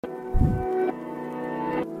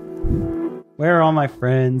Where are all my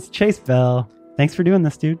friends? Chase Bell. Thanks for doing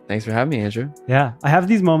this, dude. Thanks for having me, Andrew. Yeah. I have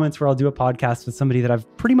these moments where I'll do a podcast with somebody that I've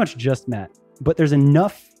pretty much just met, but there's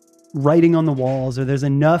enough writing on the walls or there's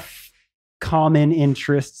enough common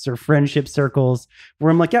interests or friendship circles where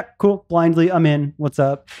I'm like, yeah, cool. Blindly, I'm in. What's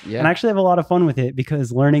up? Yeah. And I actually have a lot of fun with it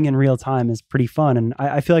because learning in real time is pretty fun. And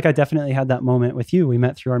I feel like I definitely had that moment with you. We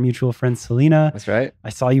met through our mutual friend, Selena. That's right. I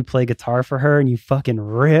saw you play guitar for her and you fucking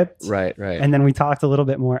ripped. Right. And then we talked a little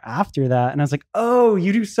bit more after that. And I was like, oh,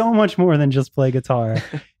 you do so much more than just play guitar.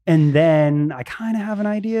 And then I kind of have an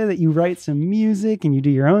idea that you write some music and you do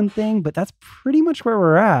your own thing, but that's pretty much where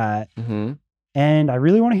we're at. Mm-hmm. And I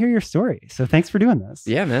really want to hear your story. So thanks for doing this.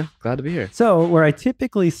 Yeah, man. Glad to be here. So where I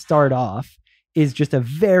typically start off is just a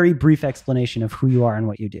very brief explanation of who you are and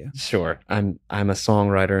what you do. Sure. I'm a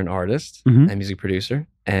songwriter and artist Mhm. and music producer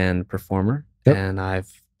and performer. Yep. And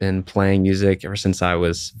I've been playing music ever since I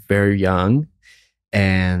was very young.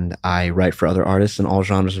 And I write for other artists in all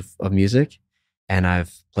genres of music. And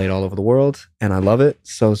I've played all over the world and I love it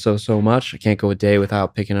so much. I can't go a day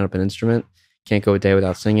without picking up an instrument. Can't go a day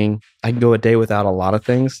without singing. I can go a day without a lot of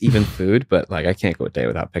things, even food, but like I can't go a day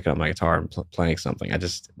without picking up my guitar and playing something. I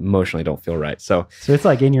just emotionally don't feel right. So it's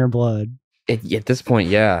like in your blood. at this point,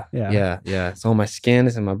 yeah. It's on my skin,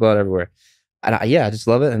 it's in my blood everywhere. And I just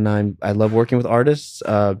love it. And I love working with artists,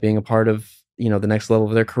 being a part of, the next level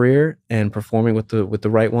of their career and performing with the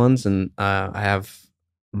right ones. And I have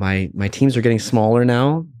my teams are getting smaller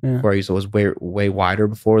now. Yeah. Where I was way wider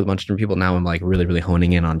before with a bunch of different people. Now I'm like really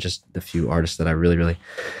honing in on just the few artists that I really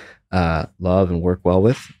love and work well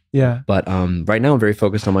with. Yeah. But right now I'm very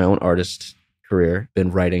focused on my own artist career.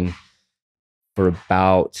 Been writing for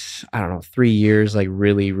about 3 years, like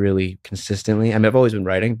really consistently. I mean, I've always been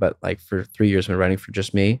writing, but like for 3 years I've been writing for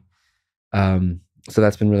just me. So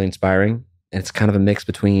that's been really inspiring. And it's kind of a mix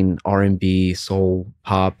between R&B, soul,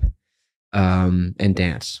 pop, and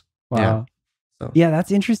dance. Wow. So. Yeah,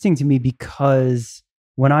 that's interesting to me because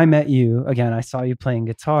when I met you, again, I saw you playing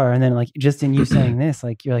guitar and then like just in you saying this,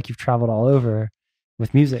 like you've traveled all over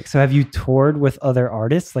with music. So have you toured with other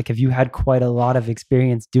artists? Like have you had quite a lot of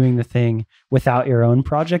experience doing the thing without your own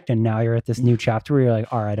project and now you're at this new chapter where you're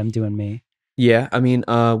like, all right, I'm doing me? Yeah, I mean,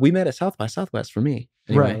 we met at South by Southwest for me.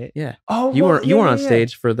 Anyway. Right. Yeah. Oh, you were on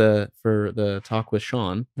stage for the talk with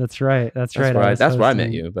Sean. That's right. That's right. That's where I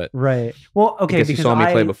met you. But right. Well, okay. Because you saw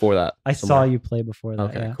me play before that. I saw you play before that.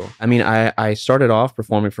 Okay, yeah. cool. I mean, I started off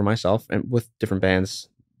performing for myself and with different bands,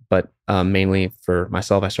 but mainly for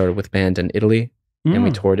myself. I started with a band in Italy, and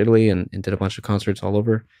we toured Italy and did a bunch of concerts all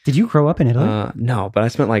over. Did you grow up in Italy? No, but I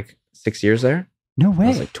spent like 6 years there. No way. I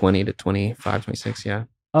was like 20 to 25, 26. Yeah.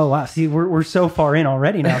 Oh wow! See, we're so far in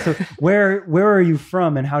already now. So where are you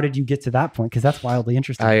from, and how did you get to that point? Because that's wildly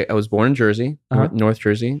interesting. I was born in Jersey, North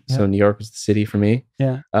Jersey. Yeah. So New York was the city for me.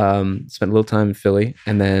 Yeah. Spent a little time in Philly,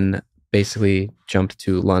 and then basically jumped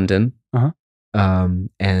to London.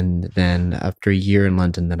 And then after a year in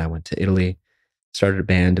London, then I went to Italy. Started a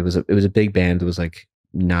band. It was a big band. It was like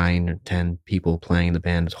 9 or 10 people playing in the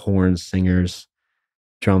band. It was horns, singers,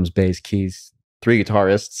 drums, bass, keys. 3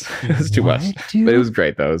 guitarists. It was too much, dude? but it was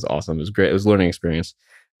great though. It was awesome. It was great. It was a learning experience.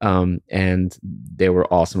 And they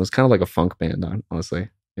were awesome. It was kind of like a funk band, honestly.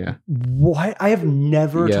 Yeah. What? I have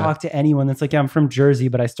never talked to anyone that's like, yeah, I'm from Jersey,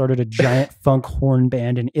 but I started a giant funk horn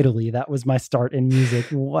band in Italy. That was my start in music.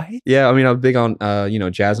 What? Yeah. I mean, I was big on,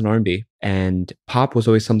 jazz and R&B, and pop was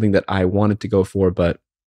always something that I wanted to go for, but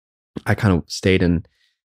I kind of stayed in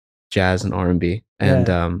jazz and R&B,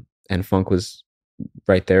 and funk was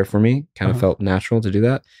right there for me. Kind of felt natural to do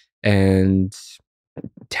that. And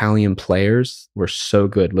Italian players were so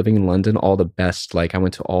good. Living in London, all the best, like I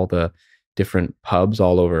went to all the different pubs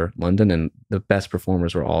all over London and the best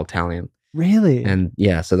performers were all Italian. Really? And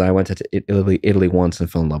yeah, so then I went to Italy once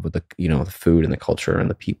and fell in love with the food and the culture and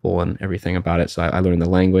the people and everything about it. So I learned the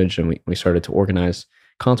language, and we started to organize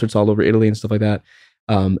concerts all over Italy and stuff like that.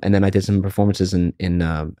 And then I did some performances in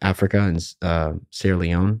Africa and Sierra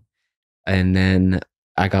Leone. And then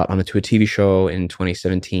I got onto a TV show in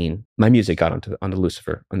 2017. My music got onto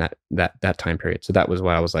Lucifer on that time period. So that was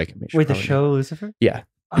why I was like, wait, the show Lucifer? Yeah.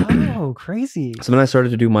 Oh, crazy. So then I started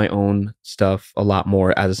to do my own stuff a lot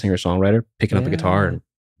more as a singer-songwriter, picking up a guitar and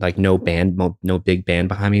like no big band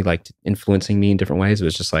behind me, like influencing me in different ways. It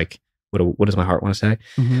was just like, what does my heart want to say?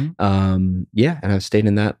 Mm-hmm. And I've stayed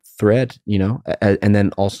in that thread, and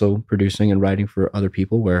then also producing and writing for other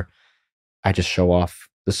people where I just show off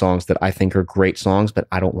the songs that I think are great songs, but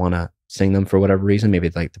I don't want to sing them for whatever reason.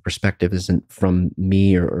 Maybe like the perspective isn't from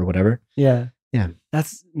me or whatever. Yeah. Yeah.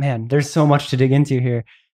 There's so much to dig into here.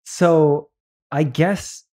 So I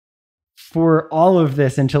guess for all of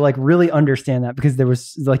this and to like really understand that, because there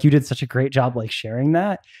was like, you did such a great job like sharing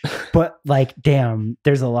that, but like, damn,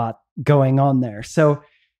 there's a lot going on there. So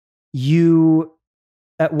you,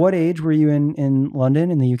 at what age were you in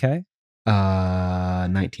London in the UK?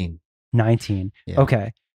 19. 19. Yeah.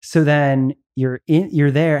 Okay. So then you're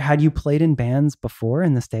there. Had you played in bands before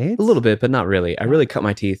in the States? A little bit, but not really. I really cut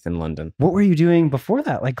my teeth in London. What were you doing before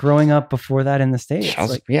that? Like growing up before that in the States? I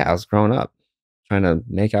was growing up trying to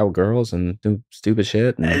make out girls and do stupid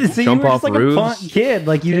shit and so jump you were off just like roofs. a punk kid.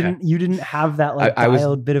 Like you didn't have that like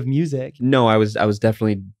wild bit of music. No, I was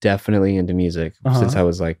definitely into music since I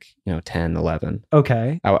was like, 10, 11.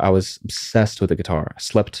 Okay. I was obsessed with the guitar. I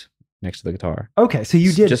slept next to the guitar. Okay. So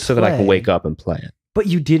you did just so that I could wake up and play it. But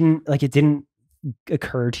you didn't like, it didn't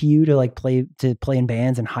occur to you to like play in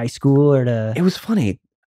bands in high school or to. It was funny,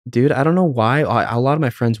 dude. I don't know why. A lot of my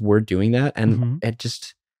friends were doing that. And it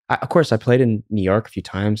just, of course, I played in New York a few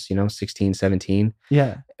times, 16, 17.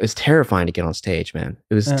 Yeah. It was terrifying to get on stage, man.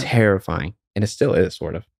 It was terrifying. And it still is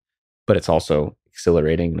sort of, but it's also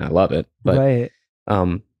exhilarating and I love it. But, right.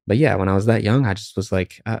 But yeah, when I was that young, I just was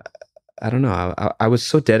like, I don't know. I was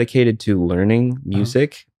so dedicated to learning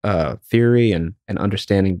music, theory and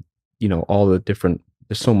understanding, all the different,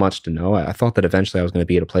 there's so much to know. I thought that eventually I was going to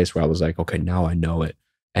be at a place where I was like, okay, now I know it.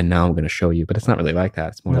 And now I'm going to show you, but it's not really like that.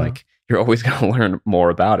 It's more like you're always going to learn more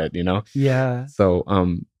about it, Yeah. So,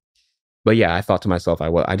 but yeah, I thought to myself,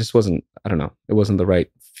 I just wasn't, I don't know. It wasn't the right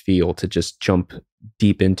feel to just jump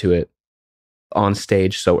deep into it on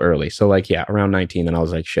stage so early. So like, yeah, around 19, then I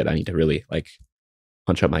was like, shit, I need to really like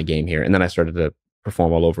punch up my game here. And then I started to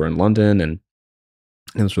perform all over in London and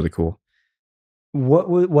it was really cool.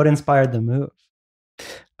 What inspired the move?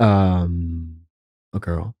 A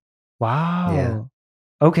girl. Wow. Yeah.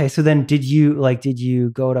 Okay. So then did you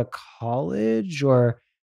go to college or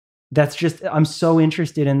that's just, I'm so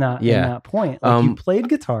interested in that, in that point. Like you played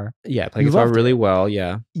guitar. Yeah. I played guitar really well.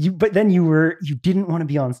 Yeah. But then you didn't want to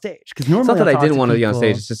be on stage. Cause normally it's not that I didn't want to be on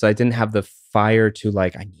stage. It's just, I didn't have the fire to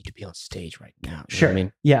like, I need to be on stage right now. Sure. I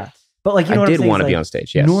mean, yeah. But like, I did want to be on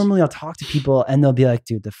stage. Yes. Normally I'll talk to people and they'll be like,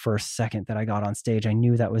 dude, the first second that I got on stage, I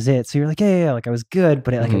knew that was it. So you're like, yeah, like I was good,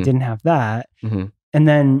 but like I didn't have that. And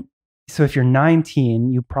then, so if you're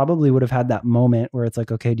 19, you probably would have had that moment where it's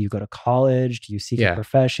like, okay, do you go to college? Do you seek a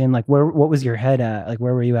profession? Like what was your head at? Like,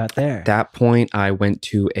 where were you at there? At that point, I went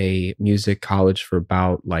to a music college for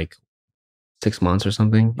about like 6 months or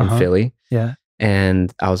something in Philly. Yeah.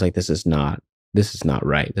 And I was like, this is not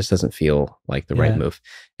right. This doesn't feel like the right move.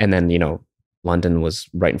 And then, London was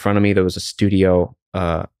right in front of me. There was a studio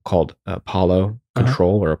called Apollo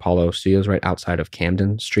Control or Apollo Studios right outside of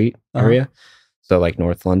Camden Street area. So like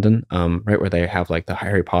North London, right where they have like the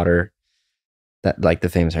Harry Potter, that like the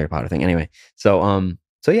famous Harry Potter thing. Anyway, so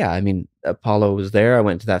yeah, I mean, Apollo was there. I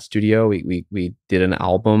went to that studio. We did an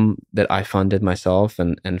album that I funded myself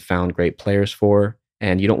and found great players for.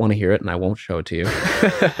 And you don't want to hear it, and I won't show it to you.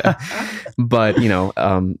 But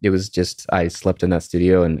it was just, I slept in that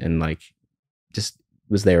studio and like just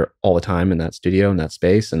was there all the time in that studio, in that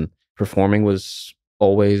space, and performing was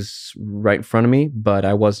always right in front of me, but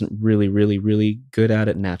I wasn't really, really, really good at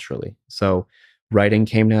it naturally. So writing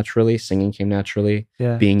came naturally, singing came naturally.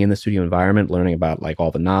 Yeah. Being in the studio environment, learning about like all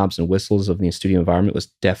the knobs and whistles of the studio environment was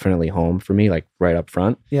definitely home for me, like right up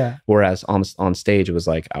front. Yeah. Whereas on stage, it was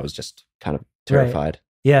like I was just kind of terrified. Right.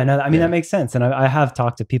 Yeah, no, I mean, that makes sense. And I have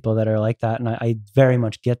talked to people that are like that, and I very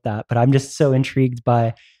much get that. But I'm just so intrigued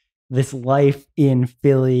by this life in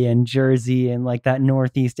Philly and Jersey and like that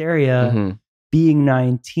Northeast area, being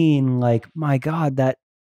 19, like, my God, that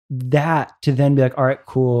to then be like, all right,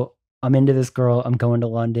 cool, I'm into this girl, I'm going to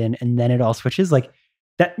London, and then it all switches. Like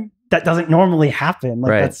that doesn't normally happen.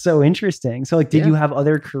 Like that's so interesting. So like, did you have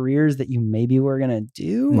other careers that you maybe were going to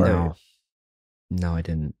do? Or? No, I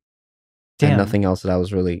didn't. Damn. And nothing else that I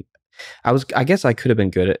was really, I guess I could have been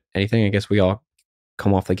good at anything. I guess we all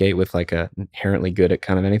come off the gate with like a inherently good at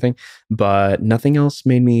kind of anything, but nothing else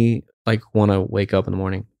made me like want to wake up in the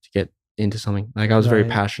morning to get into something. Like I was very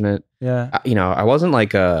passionate. Yeah. I wasn't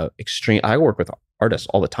like I work with artists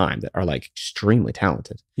all the time that are like extremely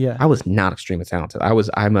talented. Yeah. I was not extremely talented.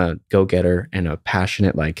 I'm a go-getter and a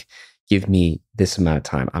passionate, like, give me this amount of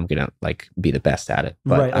time, I'm going to like be the best at it.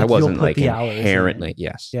 But like I wasn't like inherently,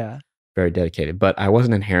 very dedicated, but I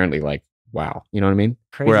wasn't inherently like, wow, you know what I mean?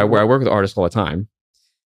 Crazy. Where I work with artists all the time,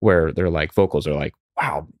 where they're like, vocals are like,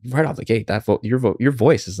 wow, right off the gate, that your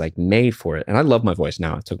voice is like made for it. And I love my voice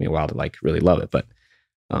now. It took me a while to like really love it, but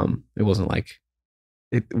it wasn't like,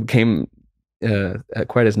 it came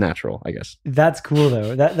quite as natural, I guess. That's cool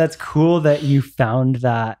though. That's cool that you found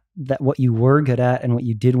that that what you were good at and what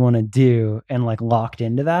you did want to do and like locked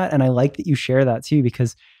into that. And I like that you share that too,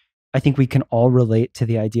 because I think we can all relate to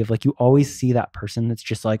the idea of like, you always see that person that's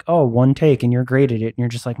just like, oh, one take and you're great at it. And you're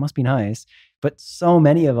just like, must be nice. But so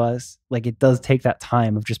many of us, like it does take that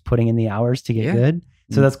time of just putting in the hours to get good.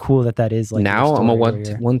 So that's cool that is like, now I'm a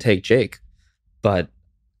one take Jake, but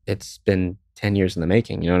it's been 10 years in the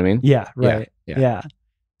making. You know what I mean? Yeah. Right. Yeah.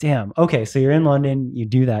 Damn. Okay. So you're in London, you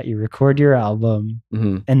do that, you record your album,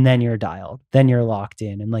 and then you're dialed, then you're locked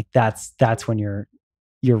in. And like, that's when you're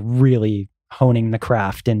really honing the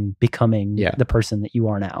craft and becoming the person that you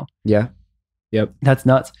are now. Yeah. Yep. That's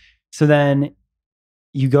nuts. So then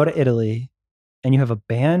you go to Italy and you have a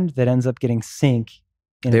band that ends up getting sync.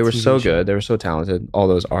 They were so good. They were so talented. All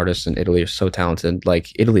those artists in Italy are so talented.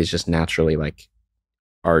 Like Italy is just naturally like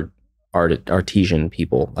artesian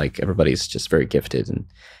people. Like everybody's just very gifted and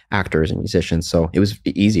actors and musicians. So it was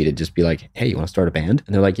easy to just be like, hey, you want to start a band?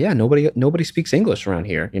 And they're like, yeah, nobody speaks English around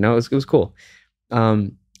here. You know, it was cool.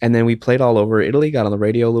 And then we played all over Italy, got on the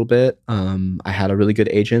radio a little bit. I had a really good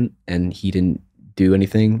agent and he didn't do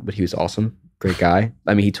anything, but he was awesome. Great guy.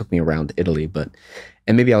 I mean, he took me around Italy,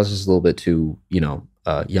 and maybe I was just a little bit too,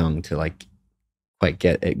 young to like quite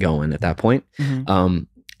get it going at that point.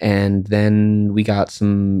 And then we got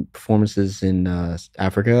some performances in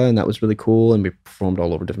Africa, and that was really cool. And we performed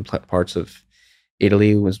all over different parts of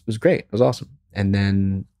Italy. It was great. It was awesome. And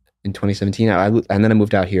then in 2017, I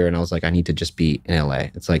moved out here, and I was like, I need to just be in LA.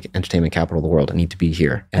 It's like entertainment capital of the world. I need to be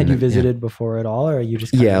here. And had you visited before at all, or are you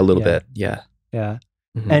just a little bit, yeah.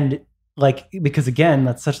 And like, because again,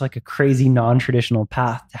 that's such like a crazy non-traditional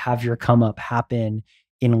path to have your come up happen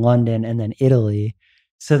in London and then Italy.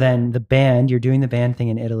 So then the band, you're doing the band thing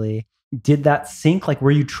in Italy. Did that sync? Like,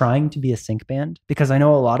 were you trying to be a sync band? Because I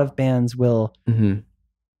know a lot of bands will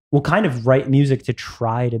kind of write music to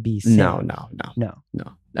try to be sync. No.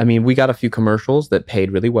 I mean, we got a few commercials that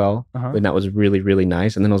paid really well, and that was really, really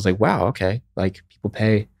nice. And then I was like, wow, okay, like people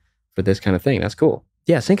pay for this kind of thing. That's cool.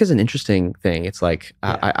 Yeah, sync is an interesting thing. It's like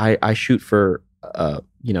I shoot for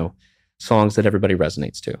songs that everybody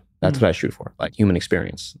resonates to. That's what I shoot for, like human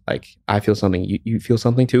experience. Like I feel something, you feel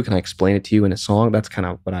something too. Can I explain it to you in a song? That's kind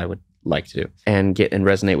of what I would like to do, and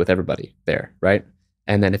resonate with everybody there, right?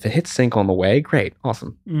 And then if it hits sync on the way, great,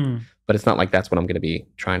 awesome. But it's not like that's what I'm going to be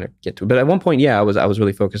trying to get to. But at one point, I was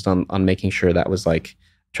really focused on making sure that was like,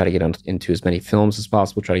 try to get into as many films as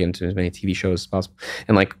possible, try to get into as many TV shows as possible.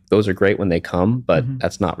 And like, those are great when they come, but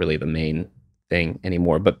that's not really the main thing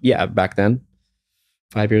anymore. But yeah, back then,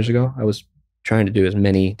 5 years ago, I was trying to do as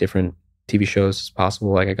many different TV shows as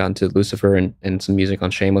possible. Like I got into Lucifer and some music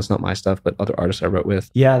on Shameless, not my stuff, but other artists I wrote with.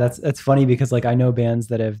 Yeah, that's funny because like I know bands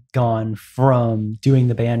that have gone from doing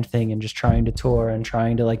the band thing and just trying to tour and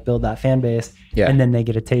trying to like build that fan base. Yeah. And then they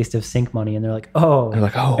get a taste of sync money and they're like, oh.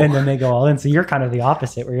 And then they go all in. So you're kind of the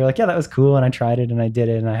opposite where you're like, yeah, that was cool. And I tried it and I did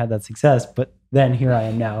it and I had that success. But then here I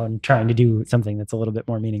am now and trying to do something that's a little bit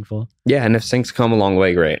more meaningful. Yeah. And if sync's come a long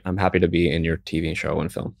way, great. I'm happy to be in your TV show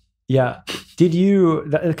and film. Yeah. Did you,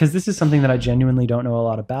 because this is something that I genuinely don't know a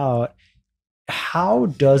lot about, how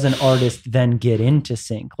does an artist then get into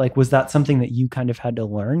sync? Like, was that something that you kind of had to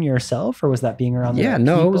learn yourself, or was that being around the right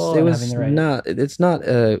people? It was not, it's not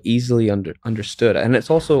easily understood. And it's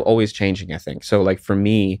also always changing, I think. So like for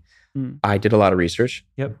me, I did a lot of research,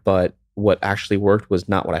 but what actually worked was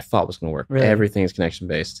not what I thought was going to work. Really? Everything is connection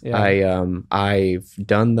based. Yeah. I've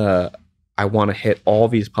done I want to hit all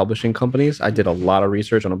these publishing companies. I did a lot of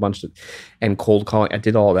research on a bunch of, and cold calling. I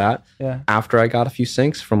did all that after I got a few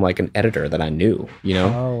syncs from like an editor that I knew,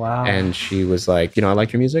 Oh, wow. And she was like, I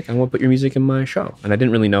like your music. I want to put your music in my show. And I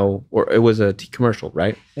didn't really know, or it was a commercial,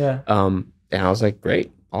 right? Yeah. And I was like,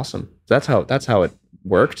 great, awesome. So that's how it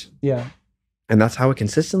worked. Yeah. And that's how it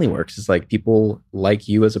consistently works. It's like people like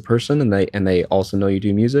you as a person, and they also know you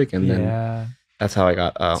do music, and then that's how I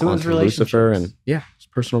got onto Lucifer, and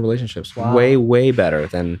personal relationships. Wow. Way better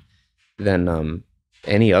than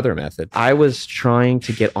any other method. I was trying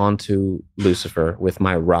to get onto Lucifer with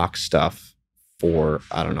my rock stuff for,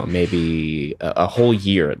 I don't know, maybe a whole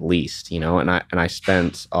year at least, and I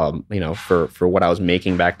spent for what I was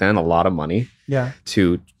making back then, a lot of money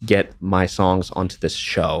to get my songs onto this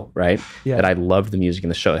show, right? That I loved the music in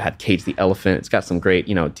the show. It had Cage the Elephant. It's got some great,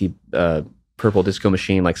 deep Purple Disco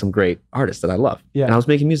Machine, like some great artists that I love. Yeah. And I was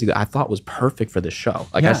making music that I thought was perfect for this show.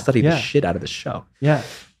 Like I studied the shit out of this show. Yeah.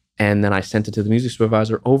 And then I sent it to the music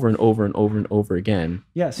supervisor over and over and over and over again.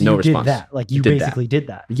 Yeah. So no response. Did that. Like you basically did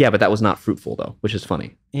that. Yeah, but that was not fruitful though, which is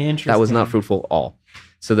funny. Interesting. That was not fruitful at all.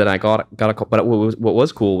 So then I got a call. But what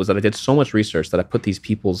was cool was that I did so much research that I put these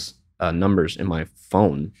people's numbers in my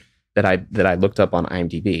phone that I looked up on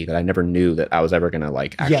IMDb that I never knew that I was ever gonna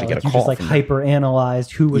like actually get a you call. just like from hyper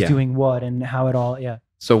analyzed who was Yeah. doing what and how it all. Yeah.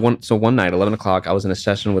 So one night, 11 o'clock, I was in a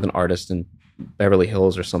session with an artist in Beverly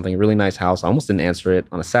Hills or something, a really nice house. I almost didn't answer it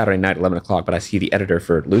on a Saturday night, 11 o'clock, but I see the editor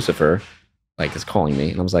for Lucifer like is calling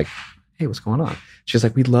me, and I was like, hey, what's going on? She's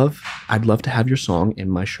like, I'd love to have your song in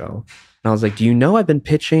my show. And I was like, do you know I've been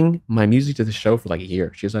pitching my music to the show for like a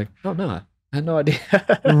year? She's like, oh no, I had no idea.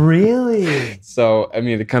 Really? So, I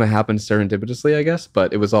mean, it kind of happened serendipitously, I guess,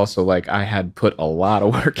 but it was also like I had put a lot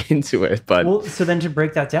of work into it. But Well, so then to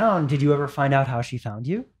break that down, did you ever find out how she found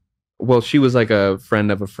you? well, she was like a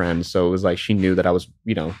friend of a friend. So it was like she knew that I was,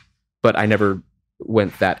 but I never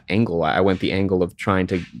went that angle. I went the angle of trying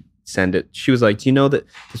to send it. She was like, do you know that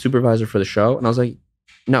the supervisor for the show? And I was like,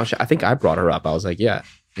 no, I think I brought her up. I was like, yeah,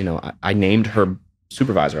 I named her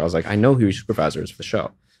supervisor. I was like, I know who your supervisor is for the show.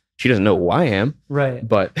 She doesn't know who I am. Right.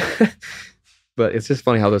 But but it's just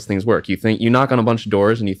funny how those things work. You knock on a bunch of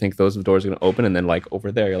doors and you think those doors are going to open. And then like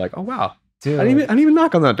over there, you're like, oh, wow. Dude, I didn't even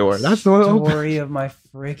knock on that door. That's the one that opened. Story of my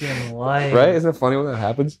freaking life. Right? Isn't it funny when that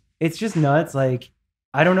happens? It's just nuts. Like,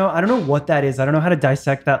 I don't know what that is. I don't know how to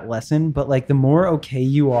dissect that lesson, but like the more okay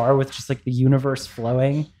you are with just like the universe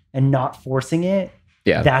flowing and not forcing it,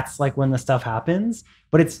 Yeah. that's like when the stuff happens.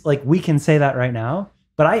 But it's like we can say that right now.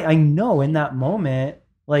 But I know in that moment,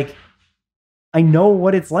 like I know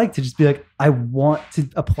what it's like to just be like, I want to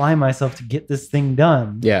apply myself to get this thing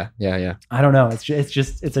done. Yeah. I don't know. It's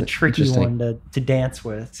a tricky Interesting. one to dance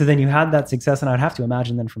with. So then you had that success, and I'd have to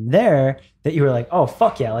imagine then from there that you were like, oh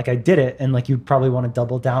fuck yeah, like I did it, and like you'd probably want to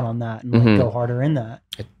double down on that and like Mhm. go harder in that.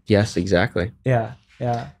 Yes, exactly. Yeah.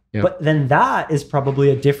 Yeah. But then that is probably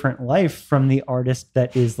a different life from the artist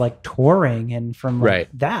that is like touring and from like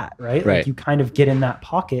Right. that, right? Right. Like you kind of get in that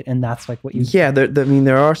pocket, and that's like what you. Yeah,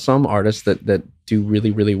 there are some artists that do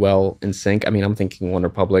really, really well in sync. I mean, I'm thinking One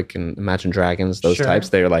Republic and Imagine Dragons, those Sure. types.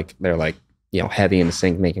 They're like heavy in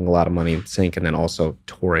sync, making a lot of money in sync, and then also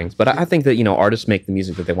touring. But I think that artists make the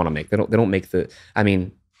music that they want to make. They don't make the. I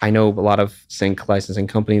mean, I know a lot of sync licensing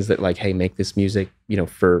companies that like, hey, make this music. We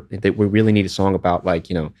really need a song about like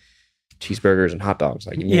cheeseburgers and hot dogs.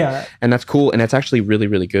 Like Yeah. and that's cool, and that's actually really,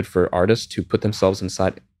 really good for artists to put themselves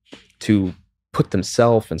inside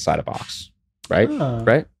a box, right? Huh.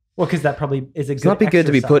 Right? Well, because that probably is a It's good. not be good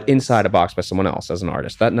to be put exercise. inside a box by someone else as an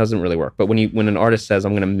artist. That doesn't really work. But when an artist says,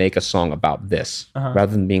 "I'm going to make a song about this," Uh-huh.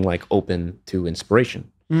 rather than being like open to inspiration,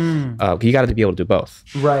 Mm. you got to be able to do both.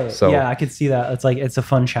 Right. So- yeah, I could see that. It's like it's a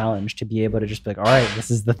fun challenge to be able to just be like, all right, this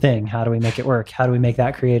is the thing. How do we make it work? How do we make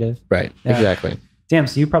that creative? Right. Yeah. Exactly. Damn.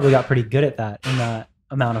 So you probably got pretty good at that in that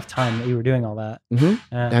amount of time that you were doing all that. hmm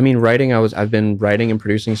Yeah. I mean, writing. I've been writing and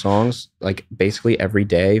producing songs like basically every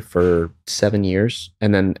day for 7 years,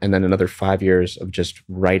 and then another 5 years of just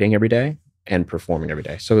writing every day and performing every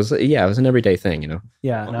day. So it was an everyday thing.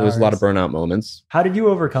 Yeah. No, There was a lot of it's- burnout moments. How did you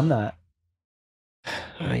overcome that?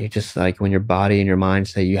 You just like when your body and your mind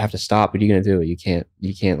say you have to stop. What are you gonna do? You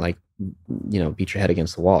can't like beat your head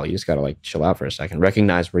against the wall. You just gotta like chill out for a second,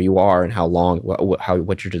 recognize where you are and how long,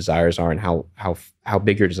 what your desires are, and how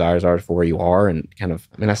big your desires are for where you are, and kind of.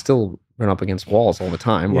 I mean, I still run up against walls all the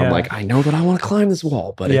time. Where I'm Yeah. like, I know that I want to climb this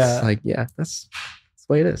wall, but Yeah. it's like, that's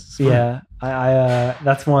the way it is. It's fine. Yeah. I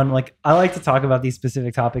that's one, like, I like to talk about these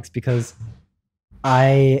specific topics because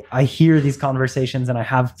I hear these conversations and I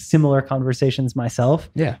have similar conversations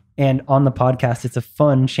myself. Yeah. And on the podcast, it's a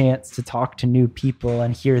fun chance to talk to new people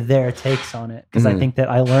and hear their takes on it. Because I Mhm. think that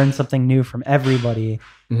I learn something new from everybody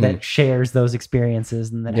Mhm. that shares those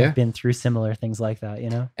experiences and that Yeah. have been through similar things like that,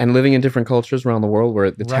 And living in different cultures around the world,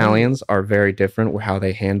 where the Right. Italians are very different with how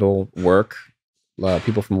they handle work.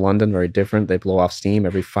 People from London, very different. They blow off steam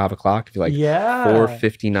every 5 o'clock. If you're like Yeah.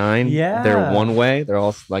 4:59, Yeah. they're one way. They're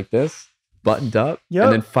all like this, buttoned up. Yep.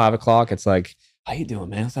 And then 5 o'clock, it's like, how you doing,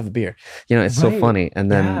 man? Let's have a beer. It's so Right. funny.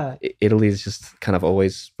 And then Yeah. Italy is just kind of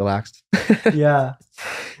always relaxed. Yeah.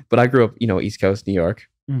 But I grew up, East Coast, New York.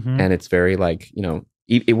 Mhm. And it's very like,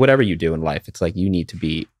 whatever you do in life, it's like you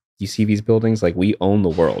see these buildings, like we own the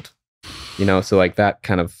world, so like that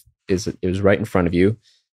kind of it was right in front of you.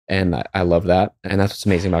 And I love that. And that's what's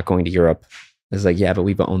amazing about going to Europe. It's like, yeah, but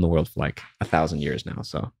we've owned the world for like 1,000 years now.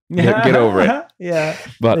 So get over it. Yeah.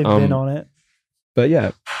 But, They've been on it. but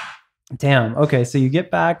yeah, Damn. Okay. So you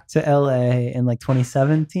get back to LA in like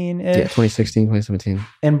 2017-ish. 2016, 2017.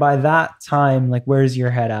 And by that time, like, where's your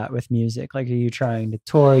head at with music? Like, are you trying to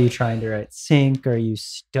tour? Are you trying to write sync? Are you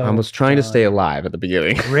stoked? I was trying to on- stay alive at the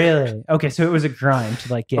beginning. Really? Okay. So it was a grind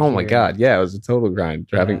to like get Oh my here. God. Yeah, it was a total grind.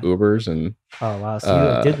 Driving Yeah. Ubers and Oh, wow. So you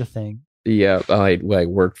like, did the thing. yeah, I like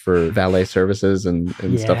worked for valet services and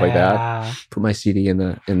stuff like that. Yeah. Put my CD in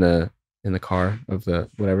the in the car of the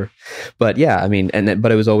whatever. But yeah, I mean,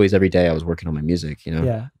 but it was always every day I was working on my music, you know,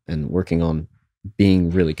 Yeah. and working on being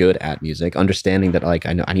really good at music, understanding that like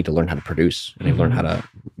I know I need to learn how to produce, and I learn how to,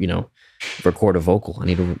 you know, record a vocal. I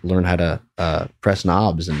need to learn how to press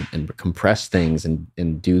knobs and compress things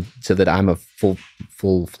and do so that I'm a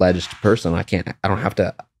full-fledged person. I don't have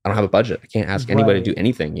a budget. I can't ask anybody to do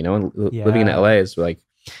anything, you know, and living in LA is like,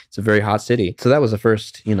 it's a very hot city. So that was the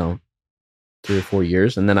first, you know, 3 or 4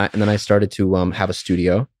 years. And then I started to have a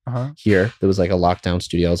studio here. There was like a lockdown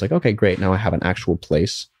studio. I was like, okay, great. Now I have an actual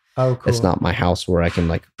place. Oh, cool. It's not my house where I can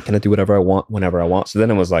like kind of do whatever I want whenever I want. So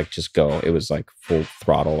then it was like, just go. It was like full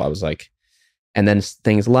throttle. I was like, and then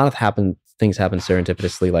things happened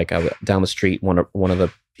serendipitously. Like down the street, one of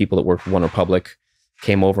the people that worked for One Republic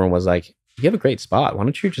came over and was like, you have a great spot. Why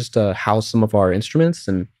don't you just house some of our instruments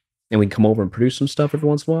and we can come over and produce some stuff every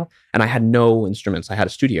once in a while. And I had no instruments. I had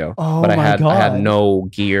a studio, but I had no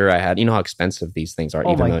gear. I had, you know how expensive these things are,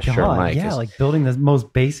 even a shirt mic. Yeah, like building the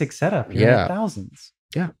most basic setup. You're in thousands.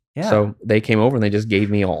 Yeah. So they came over and they just gave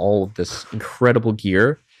me all of this incredible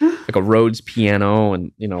gear, like a Rhodes piano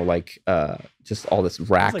and, you know, like just all this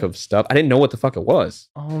rack of stuff. I didn't know what the fuck it was.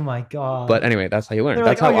 Oh my God. But anyway, that's how you learn.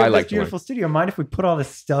 That's how I like to learn. Beautiful studio. Mind if we put all this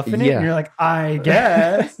stuff in it? And you're like, I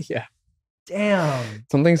guess. Yeah. Damn.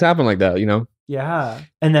 Some things happen like that, you know? Yeah.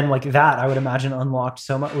 And then like that, I would imagine unlocked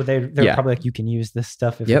so much. They're probably like, you can use this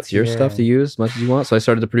stuff. If it's your stuff to use as much as you want. So I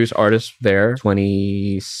started to produce artists there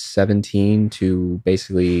 2017 to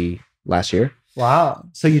basically last year. Wow.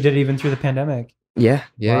 So you did it even through the pandemic? Yeah.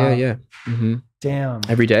 Mm-hmm. Damn.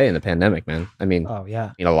 Every day in the pandemic, man. I mean,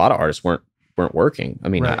 you know, a lot of artists weren't working. I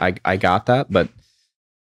mean, I got that, but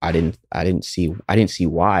I didn't see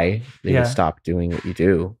why they would stop doing what you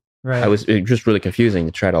do. Right. It was just really confusing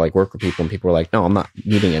to try to like work with people, and people were like, no, I'm not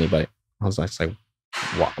meeting anybody. I was like,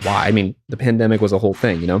 why? I mean, the pandemic was a whole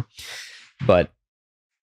thing, you know, but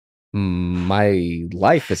my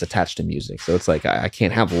life is attached to music. So it's like, I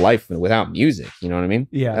can't have life without music. You know what I mean?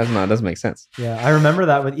 Yeah. That doesn't make sense. Yeah. I remember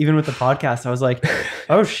that even with the podcast, I was like,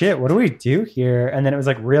 oh shit, what do we do here? And then it was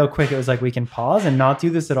like real quick. It was like, we can pause and not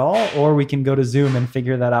do this at all, or we can go to Zoom and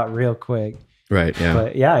figure that out real quick. Right. Yeah.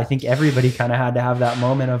 But yeah, I think everybody kind of had to have that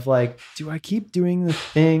moment of like, do I keep doing the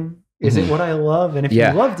thing? Is it what I love? And if you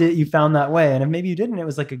loved it, you found that way. And if maybe you didn't, it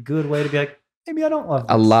was like a good way to be like, maybe I don't love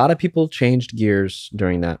this. A lot of people changed gears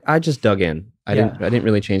during that. I just dug in. I didn't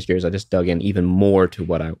really change gears. I just dug in even more to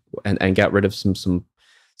what and got rid of some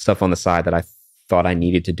stuff on the side that I thought I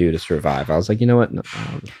needed to do to survive. I was like, you know what? No,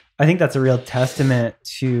 I think that's a real testament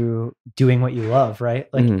to doing what you love, right?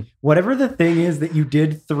 Like whatever the thing is that you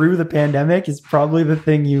did through the pandemic is probably the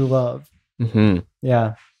thing you love.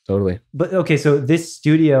 Yeah. Totally. But okay, so this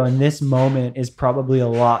studio and this moment is probably a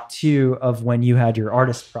lot too of when you had your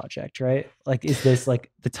artist project, right? Like, is this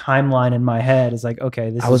like the timeline in my head is like,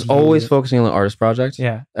 okay, I was always focusing on the artist project.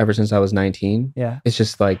 Yeah. Ever since I was 19. Yeah. It's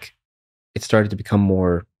just like, it started to become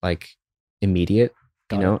more like immediate,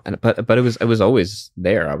 you know, but it was always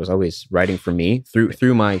there. I was always writing for me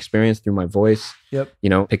through my experience, through my voice, you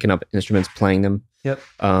know, picking up instruments, playing them.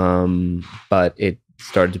 But it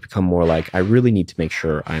started to become more like, I really need to make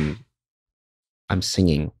sure I'm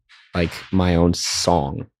singing like my own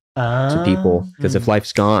song to people, because if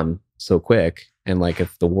life's gone so quick and like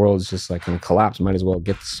if the world is just like going to collapse, might as well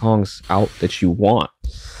get the songs out that you want.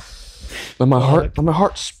 Let my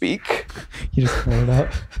heart speak. You just pull it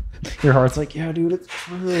up. Your heart's like, yeah, dude, it's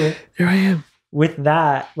true. Here I am. With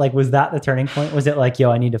that, like, was that the turning point? Was it like,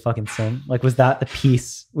 yo, I need to fucking sing? Like, was that the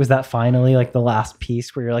piece? Was that finally like the last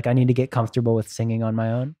piece where you're like, I need to get comfortable with singing on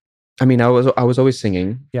my own? I mean, I was always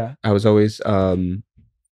singing. Yeah. I was always in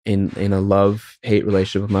a love-hate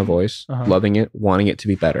relationship with my voice, loving it, wanting it to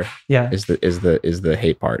be better. Yeah. Is the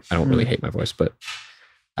hate part. I don't really hate my voice, but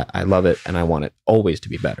I love it and I want it always to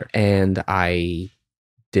be better. And I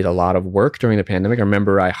did a lot of work during the pandemic. I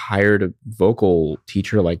remember I hired a vocal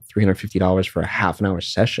teacher, like $350 for a half an hour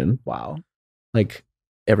session. Wow. Like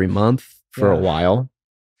every month for a while.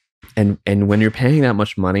 And when you're paying that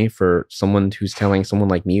much money for someone who's telling someone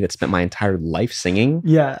like me that spent my entire life singing,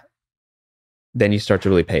 then you start to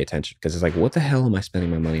really pay attention, because it's like, what the hell am I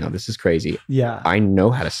spending my money on? This is crazy. Yeah. I know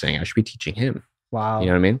how to sing. I should be teaching him. Wow. You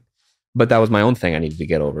know what I mean? But that was my own thing I needed to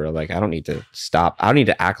get over. Like, I don't need to stop. I don't need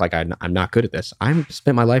to act like I'm not good at this. I've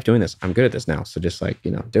spent my life doing this. I'm good at this now. So just like,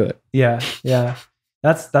 you know, do it. Yeah. Yeah.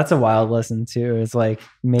 That's a wild lesson too. It's like,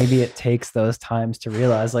 maybe it takes those times to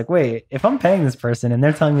realize like, wait, if I'm paying this person and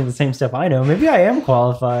they're telling me the same stuff I know, maybe I am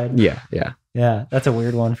qualified. Yeah. Yeah. Yeah. That's a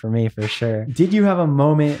weird one for me for sure. Did you have a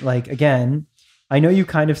moment, like, again, I know you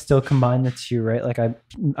kind of still combine the two, right? Like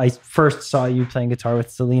I first saw you playing guitar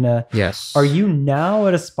with Selena. Yes. Are you now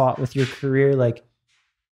at a spot with your career? Like,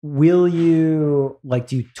 will you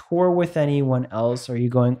do you tour with anyone else? Are you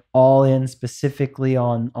going all in specifically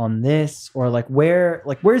on this, or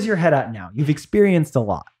where's your head at now? You've experienced a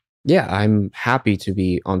lot. Yeah, I'm happy to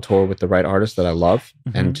be on tour with the right artists that I love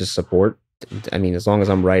and just support. I mean, as long as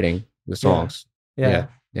I'm writing the songs. Yeah.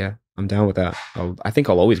 I'm down with that. I think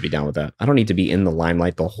I'll always be down with that. I don't need to be in the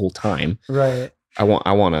limelight the whole time. Right. I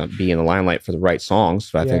want to be in the limelight for the right songs.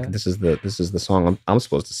 So I think this is the song I'm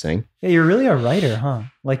supposed to sing. Yeah, you're really a writer, huh?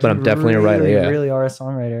 But I'm definitely a writer. Yeah, you really are a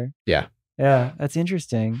songwriter. Yeah. Yeah, that's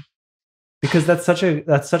interesting. Because that's such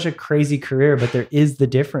a crazy career, but there is the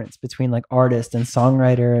difference between like artist and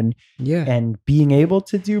songwriter, and being able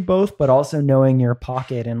to do both, but also knowing your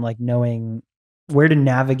pocket and like knowing where to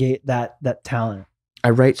navigate that talent. I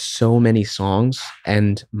write so many songs,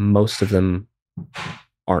 and most of them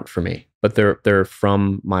aren't for me, but they're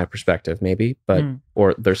from my perspective, maybe,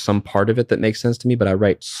 or there's some part of it that makes sense to me. But I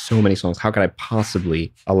write so many songs. How could I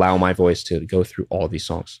possibly allow my voice to go through all these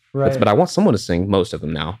songs? Right. But I want someone to sing most of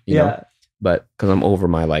them now. You know? But because I'm over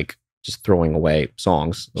my just throwing away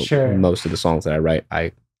songs. Sure. Most of the songs that I write,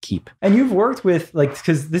 I keep. And you've worked with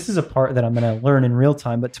because this is a part that I'm going to learn in real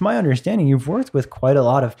time, but to my understanding, you've worked with quite a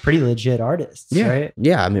lot of pretty legit artists, right?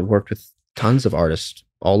 Yeah. I mean, worked with tons of artists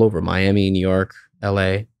all over Miami, New York,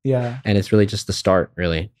 LA. Yeah. And it's really just the start,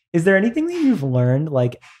 really. Is there anything that you've learned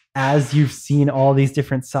as you've seen all these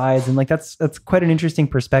different sides? And that's quite an interesting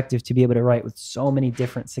perspective to be able to write with so many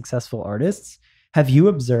different successful artists. Have you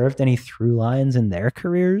observed any through lines in their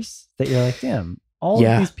careers that you're like, damn, all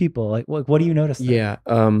of these people, what do you notice there?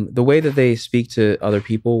 Yeah. The way that they speak to other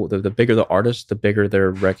people, the bigger the artist, the bigger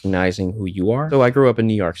they're recognizing who you are. So I grew up in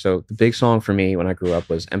New York. So the big song for me when I grew up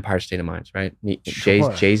was Empire State of Mind, right?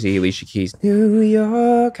 Sure. Jay-Z, Alicia Keys. New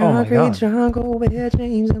York, concrete jungle where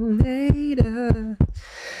James made us.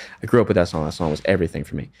 I grew up with that song. That song was everything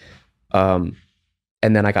for me.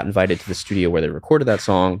 And then I got invited to the studio where they recorded that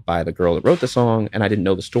song by the girl that wrote the song, and I didn't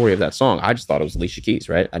know the story of that song. I just thought it was Alicia Keys,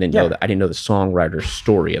 right? I didn't know that. I didn't know the songwriter's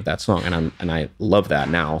story of that song, and I love that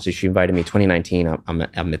now. So she invited me 2019.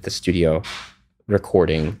 I'm at the studio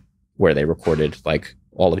recording where they recorded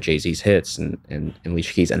all of Jay-Z's hits and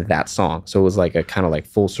Alicia Keys and that song. So it was like a kind of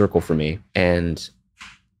full circle for me. And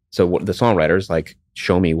so what the songwriters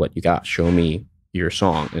show me what you got, show me your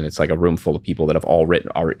song. And it's like a room full of people that have all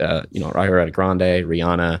written, Ariana Grande,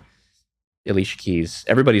 Rihanna, Alicia Keys.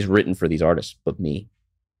 Everybody's written for these artists but me,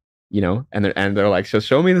 and they're like, so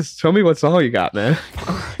show me what song you got, man.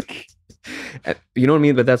 You know what I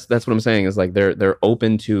mean? But that's what I'm saying is they're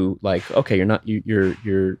open to okay,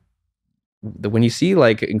 when you see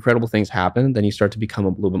incredible things happen, then you start to become a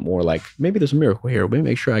little bit more maybe there's a miracle here. Let me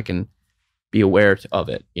make sure I can be aware of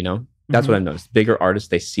it. That's what I've noticed. Bigger artists,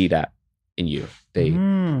 they see that in you.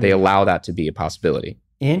 They allow that to be a possibility.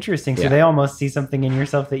 Interesting. So they almost see something in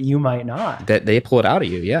yourself that you might not. That they pull it out of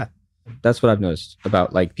you. Yeah. That's what I've noticed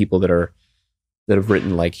about people that have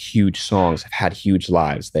written huge songs, have had huge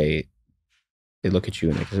lives. They look at you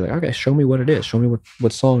and they're like, okay, show me what it is. Show me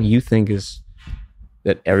what song you think is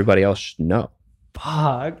that everybody else should know.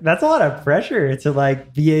 Fuck. That's a lot of pressure to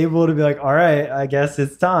be able to be all right, I guess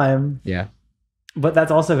it's time. Yeah. But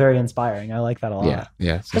that's also very inspiring. I like that a lot.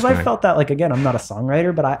 Yeah. Because I felt that, again, I'm not a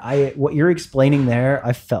songwriter, but I what you're explaining there,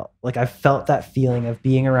 I felt that feeling of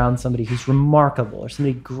being around somebody who's remarkable or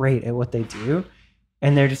somebody great at what they do,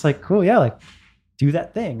 and they're just cool, yeah, do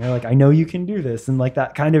that thing, or I know you can do this, and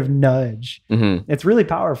that kind of nudge. Mm-hmm. It's really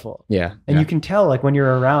powerful. Yeah, and you can tell when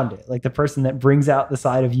you're around it, the person that brings out the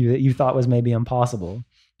side of you that you thought was maybe impossible.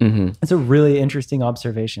 Mm-hmm. It's a really interesting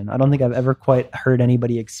observation. I don't think I've ever quite heard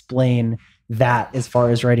anybody explain that as far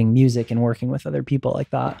as writing music and working with other people like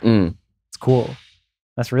that. It's cool.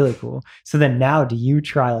 That's really cool. So then now do you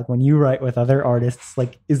try, when you write with other artists,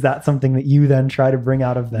 is that something that you then try to bring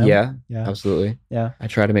out of them? Yeah, absolutely. Yeah. I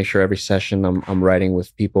try to make sure every session I'm writing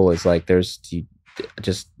with people is are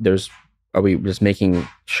we just making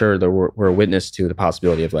sure that we're a witness to the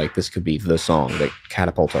possibility of this could be the song that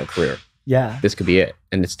catapults our career. Yeah. This could be it.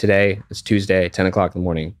 And it's today, it's Tuesday, 10 o'clock in the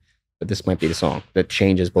morning. But this might be the song that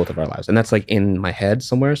changes both of our lives. And that's in my head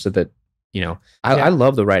somewhere, so that, I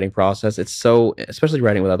love the writing process. It's so, especially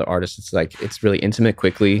writing with other artists, it's really intimate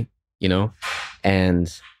quickly,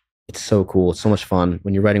 and it's so cool. It's so much fun.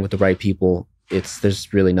 When you're writing with the right people,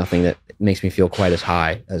 there's really nothing that makes me feel quite as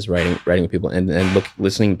high as writing with people and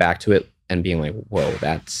listening back to it and being like, whoa,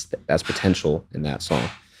 that's potential in that song.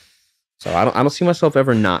 So I don't see myself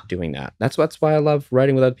ever not doing that. That's why I love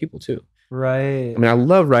writing with other people too. Right. I mean, I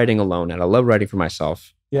love writing alone and I love writing for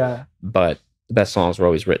myself. Yeah. But the best songs were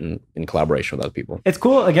always written in collaboration with other people. It's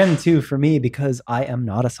cool again too for me because I am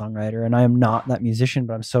not a songwriter and I am not that musician,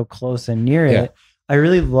 but I'm so close and near it. I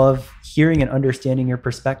really love hearing and understanding your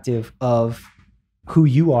perspective of who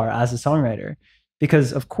you are as a songwriter.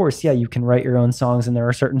 Because of course, yeah, you can write your own songs and there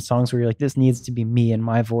are certain songs where you're like, this needs to be me and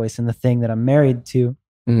my voice and the thing that I'm married to.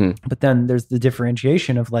 Mm-hmm. But then there's the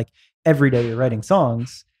differentiation of like every day you're writing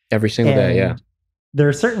songs. Every single day, yeah. There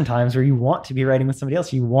are certain times where you want to be writing with somebody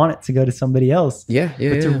else. You want it to go to somebody else. Yeah.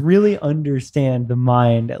 But to really understand the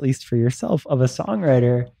mind, at least for yourself, of a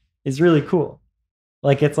songwriter is really cool.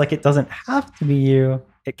 Like, it's like, it doesn't have to be you.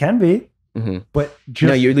 It can be. Mm-hmm. But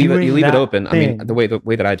just you leave it open. Thing. I mean, the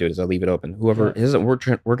way that I do it is I leave it open. Whoever isn't,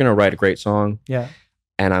 we're gonna write a great song. Yeah.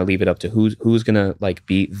 And I leave it up to who's gonna like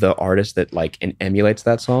be the artist that like emulates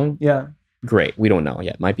that song. Yeah. Great. We don't know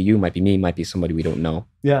yet. Might be you, might be me, might be somebody we don't know.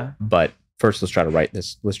 Yeah. But first, let's try to write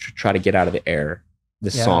this. Let's try to get out of the air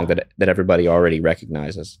this song that everybody already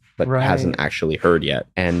recognizes but hasn't actually heard yet.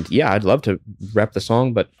 And yeah, I'd love to rep the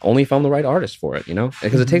song, but only if I'm the right artist for it. You know,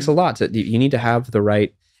 because it takes a lot. You need to have the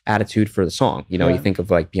right attitude for the song. You know, you think of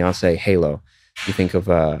like Beyonce, Halo. You think of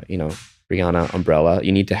Rihanna, Umbrella.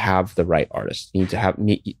 You need to have the right artist. You need to have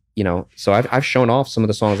me. You know, so I've shown off some of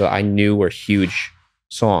the songs that I knew were huge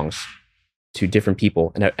songs to different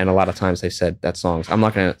people, and a lot of times they said that songs. I'm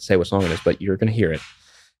not gonna say what song it is, but you're gonna hear it,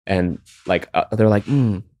 and like they're like,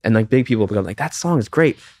 and like big people become like, that song is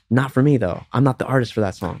great. Not for me though. I'm not the artist for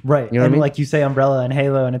that song. Right. You know what I mean? Like you say Umbrella and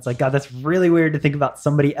Halo, and it's like, God, that's really weird to think about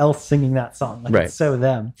somebody else singing that song. Like it's so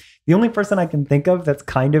them. The only person I can think of that's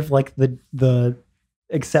kind of like the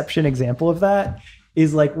exception example of that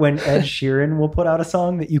is like when Ed Sheeran will put out a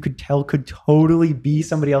song that you could tell could totally be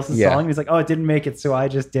somebody else's song. And he's like, oh, it didn't make it, so I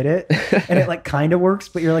just did it. And it like kind of works,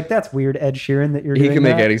 but you're like, that's weird, Ed Sheeran, that you're doing He can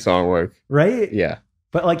make that. Any song work. Right? Yeah.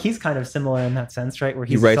 But like he's kind of similar in that sense, right? Where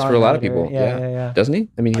he writes for a lot of people. Yeah. Doesn't he?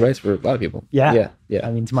 I mean, he writes for a lot of people. Yeah.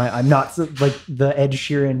 I mean, I'm not like the Ed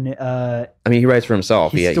Sheeran. I mean, he writes for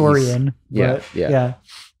himself. Historian. Yeah.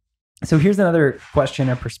 So here's another question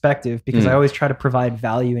or perspective, because I always try to provide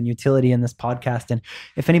value and utility in this podcast. And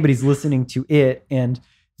if anybody's listening to it and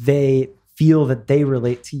they feel that they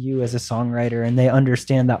relate to you as a songwriter and they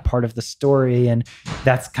understand that part of the story and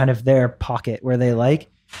that's kind of their pocket where they like,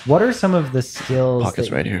 what are some of the skills? Pocket's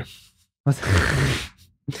right here.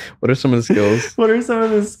 What are some of the skills? What are some of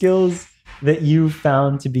the skills that you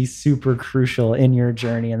found to be super crucial in your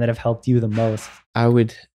journey and that have helped you the most? I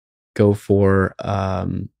would go for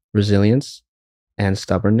resilience and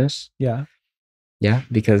stubbornness. Yeah,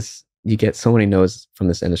 because you get so many no's from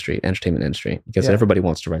this industry, entertainment industry, because everybody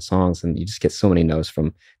wants to write songs, and you just get so many no's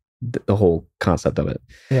from the whole concept of it.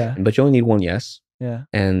 Yeah, but you only need one yes. Yeah,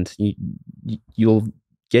 and you'll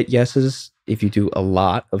get yeses if you do a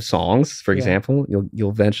lot of songs. For example,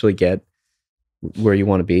 you'll eventually get where you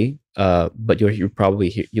want to be. But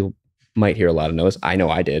you might hear a lot of no's. I know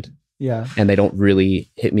I did. Yeah. And they don't really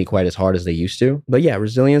hit me quite as hard as they used to. But yeah,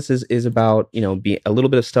 resilience is about, be a little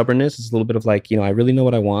bit of stubbornnness. It's a little bit of like, I really know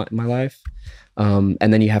what I want in my life. And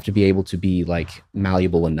then you have to be able to be like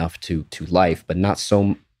malleable enough to life, but not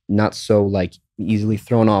so like easily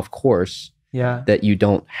thrown off course. Yeah. That you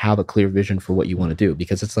don't have a clear vision for what you want to do.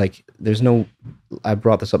 Because it's like, I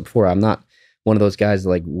brought this up before. I'm not one of those guys that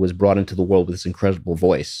like was brought into the world with this incredible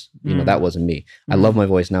voice. That wasn't me. I love my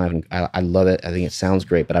voice now. I love it. I think it sounds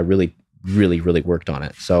great, but I really, really, really worked on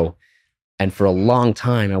it. So, and for a long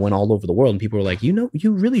time, I went all over the world and people were like, you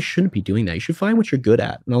really shouldn't be doing that. You should find what you're good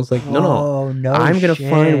at. And I was like, no, I'm going to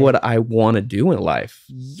find what I want to do in life.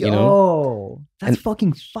 That's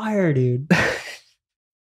fucking fire, dude.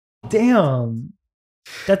 Damn.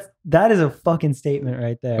 That is a fucking statement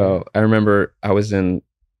right there. Oh, I remember I was in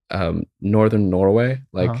northern Norway,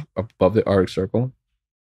 like above the Arctic Circle,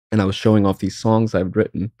 and I was showing off these songs I've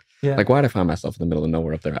written. Yeah. Like, why'd I find myself in the middle of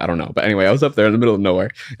nowhere up there? I don't know. But anyway, I was up there in the middle of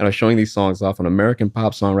nowhere, and I was showing these songs off. An American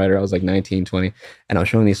pop songwriter. I was like 19, 20, and I was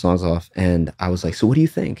showing these songs off, and I was like, so what do you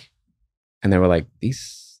think? And they were like,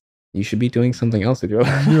 you should be doing something else with your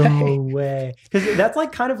life. No way. Because that's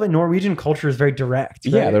like kind of like Norwegian culture is very direct.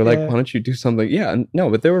 Right? Yeah, they're like, why don't you do something? Yeah, no,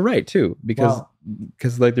 but they were right too, because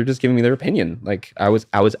like they're just giving me their opinion. Like I was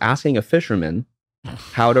asking a fisherman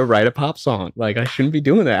how to write a pop song. Like I shouldn't be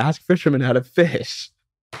doing that. Ask fishermen how to fish.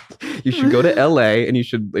 You should go to LA, and you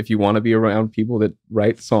should, if you want to be around people that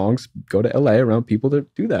write songs, go to LA around people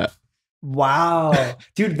that do that. Wow.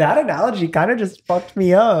 Dude, that analogy kind of just fucked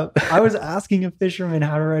me up. I was asking a fisherman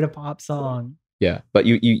how to write a pop song. Yeah, but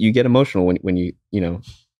you get emotional when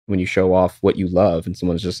you show off what you love, and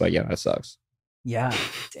someone's just like, yeah, that sucks. Yeah,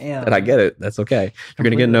 damn. And I get it. That's okay. You're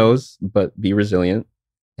going to get no's, but be resilient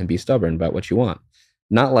and be stubborn about what you want.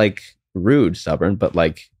 Not like rude, stubborn, but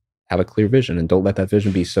like have a clear vision and don't let that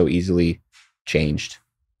vision be so easily changed.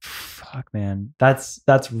 Fuck, man. That's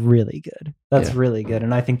really good. That's Yeah. really good.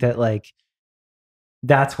 And I think that like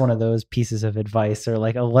that's one of those pieces of advice or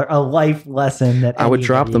like a life lesson that I would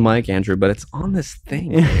drop the anybody- mic, Andrew, but it's on this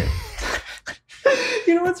thing here.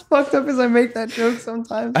 You know what's fucked up is I make that joke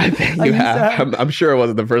sometimes. I bet I you used to have. I'm sure I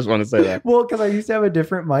wasn't the first one to say that. Well, because I used to have a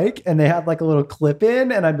different mic and they had like a little clip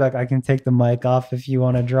in, and I'd be like, I can take the mic off if you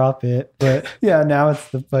want to drop it. But yeah, now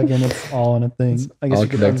it's it's all in a thing. It's I guess all you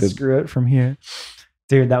could connected. unscrew it from here.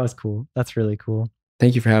 Dude, that was cool. That's really cool.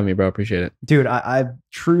 Thank you for having me, bro. Appreciate it. Dude, I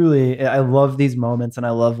truly, I love these moments and I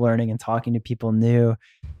love learning and talking to people new.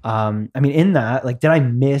 I mean, in that, like, did I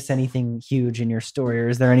miss anything huge in your story, or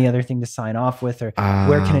is there any other thing to sign off with, or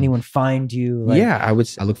where can anyone find you? Like, Yeah, I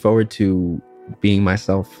look forward to being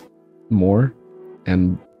myself more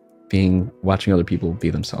and watching other people be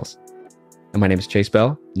themselves. And my name is Chase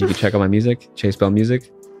Bell. You can check out my music, Chase Bell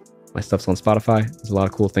Music. My stuff's on Spotify. There's a lot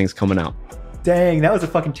of cool things coming out. dang, that was a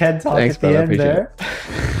fucking TED talk Thanks, at the brother. end Appreciate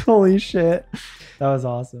there. Holy shit. That was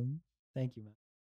awesome. Thank you, man.